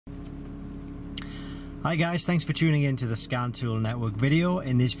Hi guys, thanks for tuning in to the Scan Tool Network video.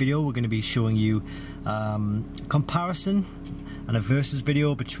 In this video we're going to be showing you comparison and a versus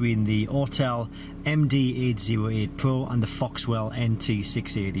video between the Autel MD808 Pro and the Foxwell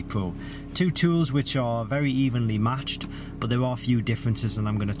NT680 Pro. Two tools which are very evenly matched, but there are a few differences and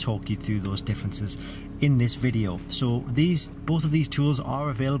I'm going to talk you through those differences in this video. So both of these tools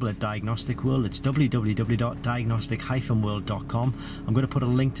are available at Diagnostic World. It's www.diagnostic-world.com. I'm going to put a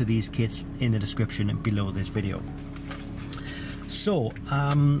link to these kits in the description below this video. So,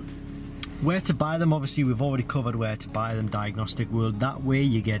 where to buy them, obviously we've already covered where to buy them, Diagnostic World. That way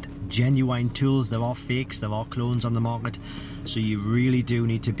you get genuine tools. There are fakes, there are clones on the market, so you really do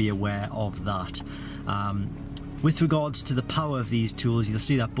need to be aware of that. With regards to the power of these tools, you'll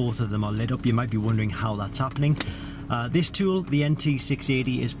see that both of them are lit up. You might be wondering how that's happening. This tool, the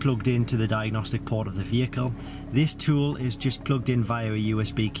NT680, is plugged into the diagnostic port of the vehicle. This tool is just plugged in via a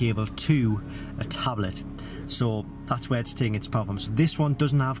USB cable to a tablet. So that's where it's taking its power from. So this one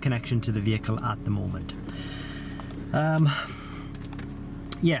doesn't have connection to the vehicle at the moment.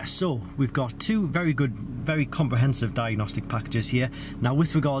 Yeah, so we've got two very good, very comprehensive diagnostic packages here. Now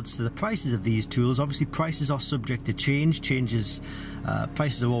with regards to the prices of these tools, obviously prices are subject to change.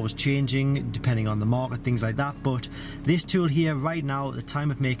 Prices are always changing depending on the market, things like that. But this tool here right now, at the time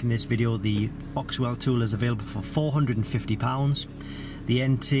of making this video, the Foxwell tool is available for £450. The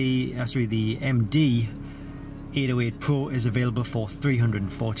MD808 Pro is available for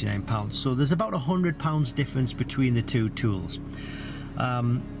 £349. So there's about £100 difference between the two tools.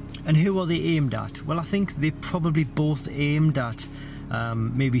 And who are they aimed at? Well, I think they're probably both aimed at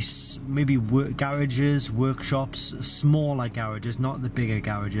maybe garages, workshops, smaller garages, not the bigger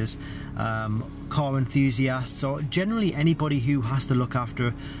garages, car enthusiasts, or generally anybody who has to look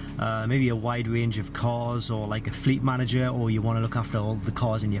after maybe a wide range of cars, or like a fleet manager, or you want to look after all the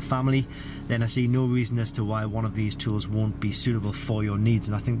cars in your family. Then I see no reason as to why one of these tools won't be suitable for your needs,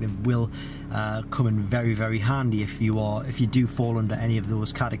 and I think they will come in very, very handy if you do fall under any of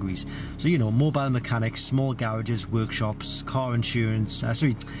those categories. So, you know, mobile mechanics, small garages, workshops, car insurance,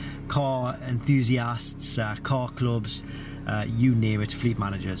 car enthusiasts, car clubs, you name it, fleet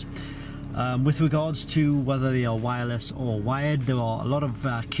managers. With regards to whether they are wireless or wired, there are a lot of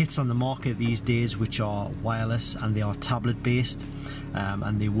kits on the market these days which are wireless and they are tablet based,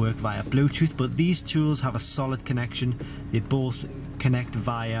 and they work via Bluetooth, but these tools have a solid connection. They both connect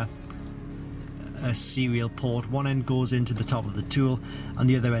via a serial port. One end goes into the top of the tool and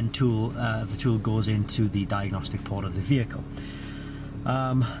the other end the tool goes into the diagnostic port of the vehicle.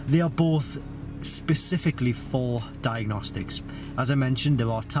 They are both specifically for diagnostics. As I mentioned,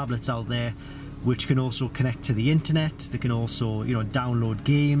 there are tablets out there which can also connect to the internet. They can also, you know, download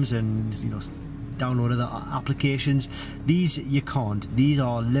games and, you know, download other applications. These you can't. These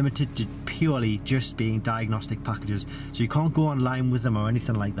are limited to purely just being diagnostic packages, so you can't go online with them or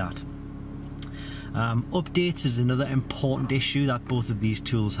anything like that. Updates is another important issue that both of these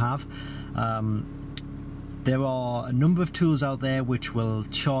tools have. There are a number of tools out there which will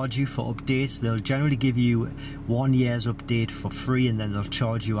charge you for updates. They'll generally give you 1 year's update for free and then they'll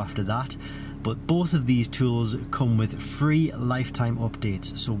charge you after that. But both of these tools come with free lifetime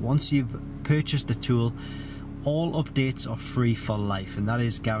updates. So once you've purchased the tool, all updates are free for life, and that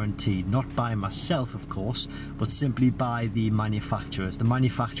is guaranteed. Not by myself, of course, but simply by the manufacturers. The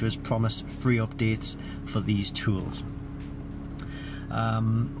manufacturers promise free updates for these tools.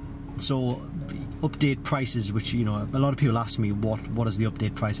 So update prices, which, you know, a lot of people ask me what is the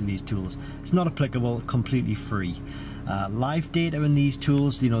update price of these tools. It's not applicable, completely free. Live data in these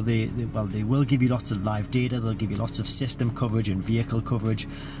tools, you know, they will give you lots of live data. They'll give you lots of system coverage and vehicle coverage,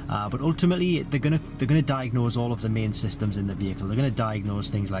 but ultimately they're gonna diagnose all of the main systems in the vehicle. They're gonna diagnose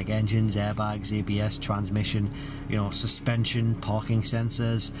things like engines, airbags, ABS, transmission, you know, suspension, parking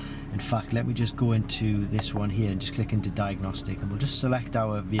sensors. In fact, let me just go into this one here and just click into diagnostic, and we'll just select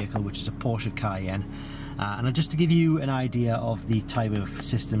our vehicle, which is a Porsche Cayenne, and just to give you an idea of the type of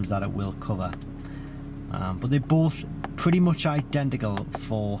systems that it will cover. But they're both pretty much identical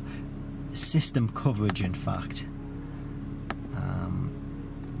for system coverage, in fact.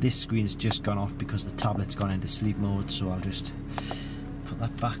 This screen's just gone off because the tablet's gone into sleep mode, so I'll just put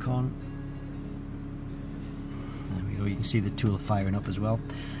that back on. There we go, you can see the tool firing up as well.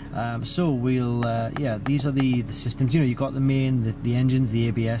 So we'll, yeah, these are the systems. You know, you've got the main, the engines, the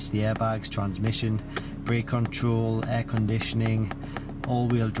ABS, the airbags, transmission, brake control, air conditioning,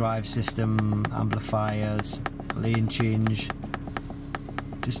 all-wheel drive system, amplifiers, lane change.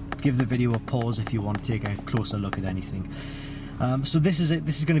 Just give the video a pause if you want to take a closer look at anything. So this is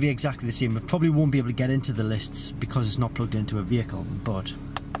going to be exactly the same. I probably won't be able to get into the lists because it's not plugged into a vehicle, but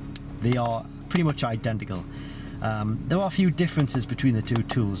they are pretty much identical. There are a few differences between the two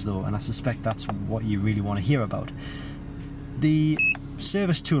tools though, and I suspect that's what you really want to hear about. The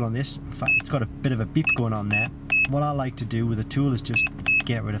service tool on this, in fact, it's got a bit of a beep going on there. What I like to do with the tool is just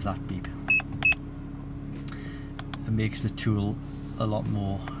get rid of that beep. It makes the tool a lot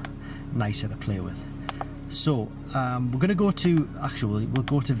more nicer to play with. So we're going to go to, actually we'll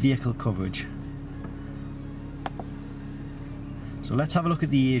go to vehicle coverage. So let's have a look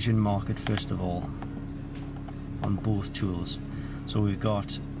at the Asian market first of all on both tools. So we've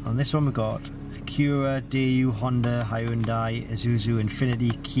got, on this one we've got Acura, Daewoo, Honda, Hyundai, Isuzu,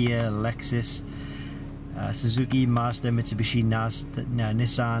 Infiniti, Kia, Lexus, Suzuki, Mazda, Mitsubishi,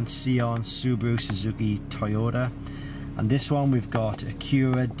 Nissan, Sion, Subaru, Suzuki, Toyota. And this one we've got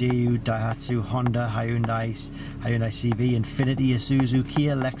Acura, Daewoo, Daihatsu, Honda, Hyundai CV, Infiniti, Isuzu,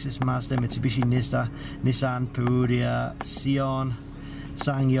 Kia, Lexus, Mazda, Mitsubishi, Nissan, Perugia, Sion,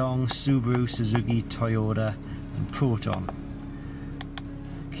 SsangYong, Subaru, Suzuki, Toyota and Proton.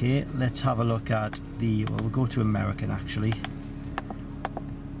 Okay, let's have a look at the, well, we'll go to American actually.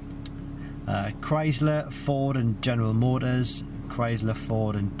 Chrysler, Ford and General Motors, Chrysler,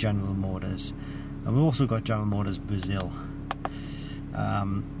 Ford and General Motors. And we've also got General Motors Brazil.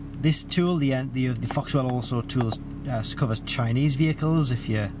 This tool, the Foxwell also tools covers Chinese vehicles if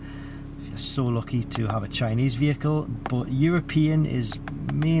you're so lucky to have a Chinese vehicle, but European is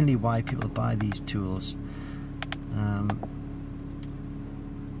mainly why people buy these tools. And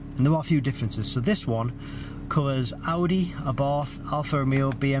there are a few differences. So this one covers Audi, Abarth, Alfa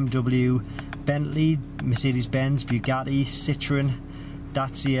Romeo, BMW, Bentley, Mercedes-Benz, Bugatti, Citroen,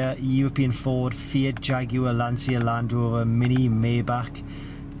 Dacia, European Ford, Fiat, Jaguar, Lancia, Land Rover, Mini, Maybach,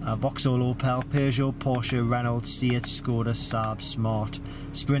 Vauxhall, Opel, Peugeot, Porsche, Renault, Seat, Skoda, Saab, Smart,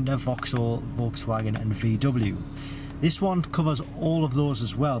 Sprinter, Vauxhall, Volkswagen and VW. This one covers all of those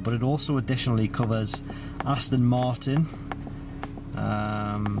as well, but it also additionally covers Aston Martin,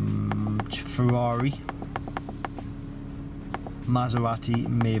 Ferrari, Maserati,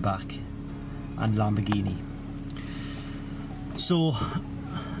 Maybach and Lamborghini. So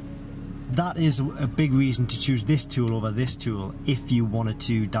that is a big reason to choose this tool over this tool if you wanted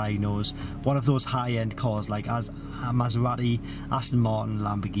to diagnose one of those high-end cars like as Maserati, Aston Martin,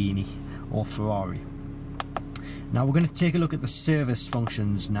 Lamborghini or Ferrari. Now we're going to take a look at the service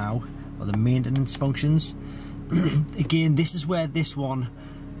functions now, or the maintenance functions. Again, this is where this one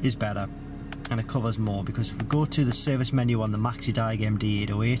is better and it covers more, because if we go to the service menu on the MaxiDiag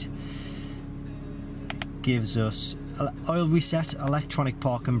MD808, it gives us oil reset, electronic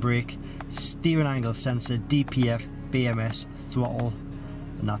park and brake, steering angle sensor, DPF, BMS, throttle,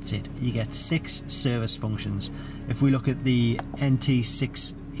 and that's it. You get 6 service functions. If we look at the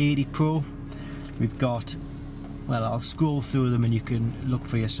NT680 Pro, we've got, well, I'll scroll through them and you can look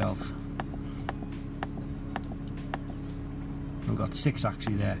for yourself. We've got 6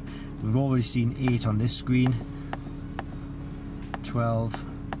 actually there. We've already seen 8 on this screen. 12,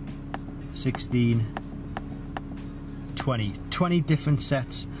 16, 20 different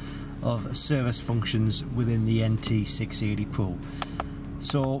sets of service functions within the NT680 Pro.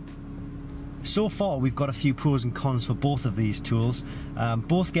 So far we've got a few pros and cons for both of these tools.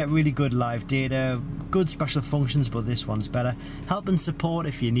 Both get really good live data, good special functions, but this one's better. Help and support,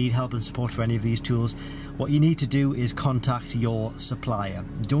 if you need help and support for any of these tools, what you need to do is contact your supplier.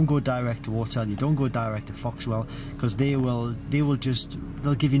 Don't go direct to Autel, you don't go direct to Foxwell, because they'll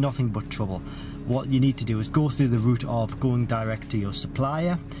give you nothing but trouble. What you need to do is go through the route of going direct to your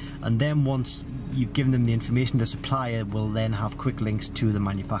supplier, and then once you've given them the information, the supplier will then have quick links to the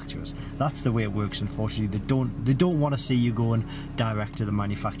manufacturers. That's the way it works. Unfortunately, they don't want to see you going direct to the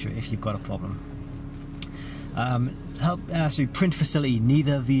manufacturer if you've got a problem. Print facility,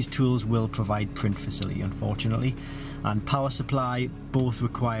 neither of these tools will provide print facility, unfortunately. And power supply, both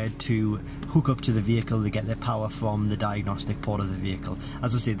required to hook up to the vehicle to get their power from the diagnostic part of the vehicle.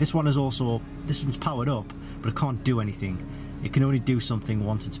 As I say, this one's powered up, but it can't do anything. It can only do something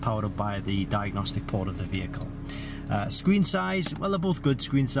once it's powered up by the diagnostic port of the vehicle. Screen size, well, they're both good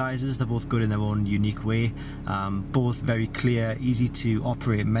screen sizes. They're both good in their own unique way. Both very clear, easy to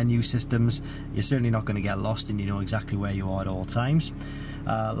operate menu systems. You're certainly not going to get lost and you know exactly where you are at all times.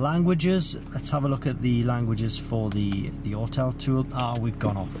 Languages, let's have a look at the languages for the Autel tool. We've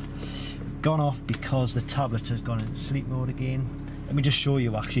gone off because the tablet has gone into sleep mode again. Let me just show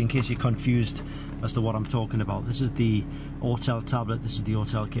you actually, in case you're confused as to what I'm talking about. This is the Autel tablet, this is the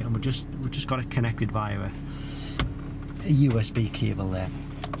Autel kit, and we've just got it connected via a USB cable there.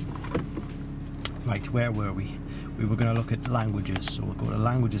 Right, where were we? We were going to look at languages, so we'll go to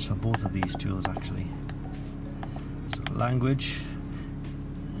languages for both of these tools actually. So language,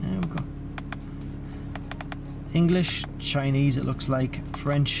 and we've got English, Chinese it looks like,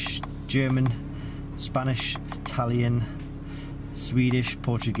 French, German, Spanish, Italian, Swedish,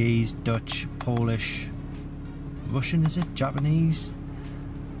 Portuguese, Dutch, Polish, Russian is it? Japanese,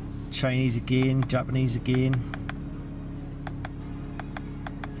 Chinese again, Japanese again,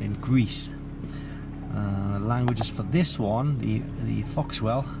 in Greece. Languages for this one, the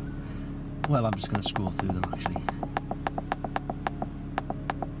Foxwell, well, I'm just going to scroll through them actually.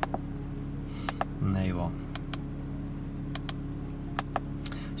 And there you are.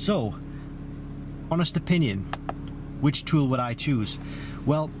 So, honest opinion, which tool would I choose?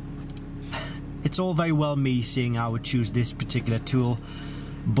 Well, it's all very well me saying I would choose this particular tool,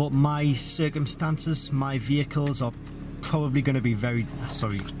 but my circumstances, my vehicles are probably going to be very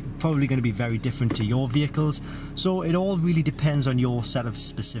different to your vehicles, so it all really depends on your set of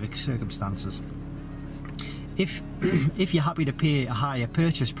specific circumstances. If you're happy to pay a higher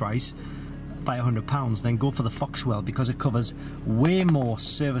purchase price by £100, then go for the Foxwell, because it covers way more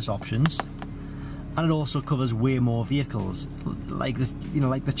service options and it also covers way more vehicles, like this,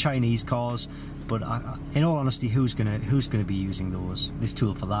 like the Chinese cars. But in all honesty, who's gonna be using this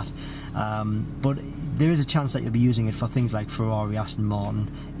tool for that? But there is a chance that you'll be using it for things like Ferrari, Aston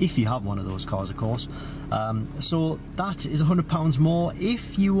Martin, if you have one of those cars, of course. So that is £100 more.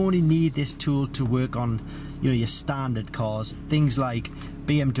 If you only need this tool to work on, your standard cars, things like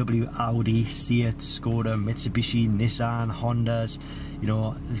BMW, Audi, Seat, Skoda, Mitsubishi, Nissan, Hondas,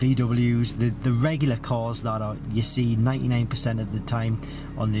 VWs, the regular cars that you see 99% of the time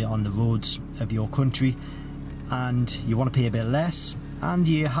on the roads of your country, and you want to pay a bit less and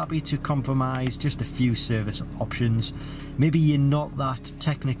you're happy to compromise just a few service options. Maybe you're not that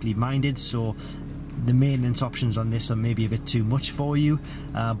technically minded, so the maintenance options on this are maybe a bit too much for you,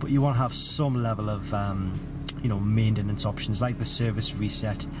 but you want to have some level of maintenance options like the service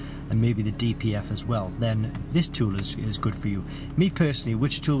reset and maybe the DPF as well, then this tool is good for you. Me personally,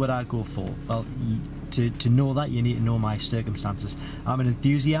 which tool would I go for? Well, to know that, you need to know my circumstances. I'm an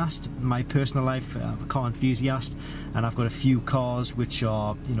enthusiast, my personal life, I'm a car enthusiast, and I've got a few cars which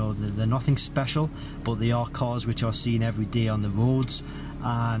are, they're nothing special, but they are cars which are seen every day on the roads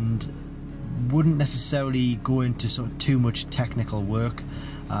and wouldn't necessarily go into sort of too much technical work.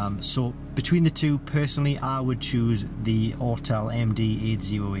 So between the two, personally, I would choose the Autel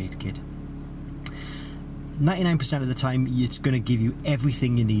MD808 kit. 99% of the time, it's going to give you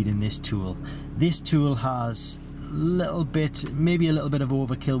everything you need in this tool. This tool has maybe a little bit of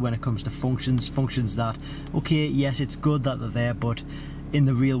overkill when it comes to functions that, okay, yes, it's good that they're there, but in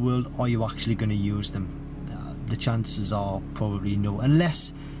the real world, are you actually going to use them? The chances are probably no,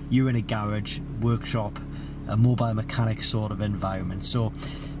 unless you're in a garage, workshop, a mobile mechanic sort of environment. So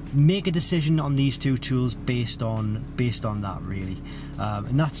make a decision on these two tools based on that, really,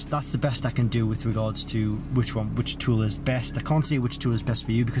 and that's the best I can do with regards to which tool is best. I can't say which tool is best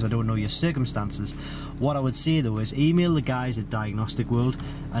for you because I don't know your circumstances. What I would say though is email the guys at Diagnostic World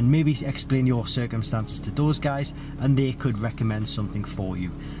and maybe explain your circumstances to those guys, and they could recommend something for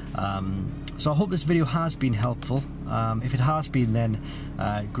you. So I hope this video has been helpful. If it has been, then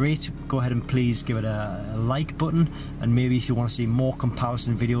great. Go ahead and please give it a like button, and maybe if you want to see more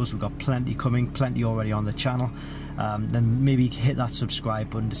comparison videos, we've got plenty coming, plenty already on the channel, then maybe hit that subscribe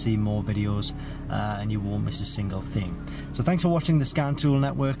button to see more videos, and you won't miss a single thing. So thanks for watching the Scan Tool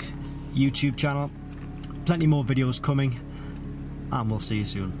Network YouTube channel. Plenty more videos coming, and we'll see you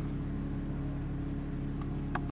soon.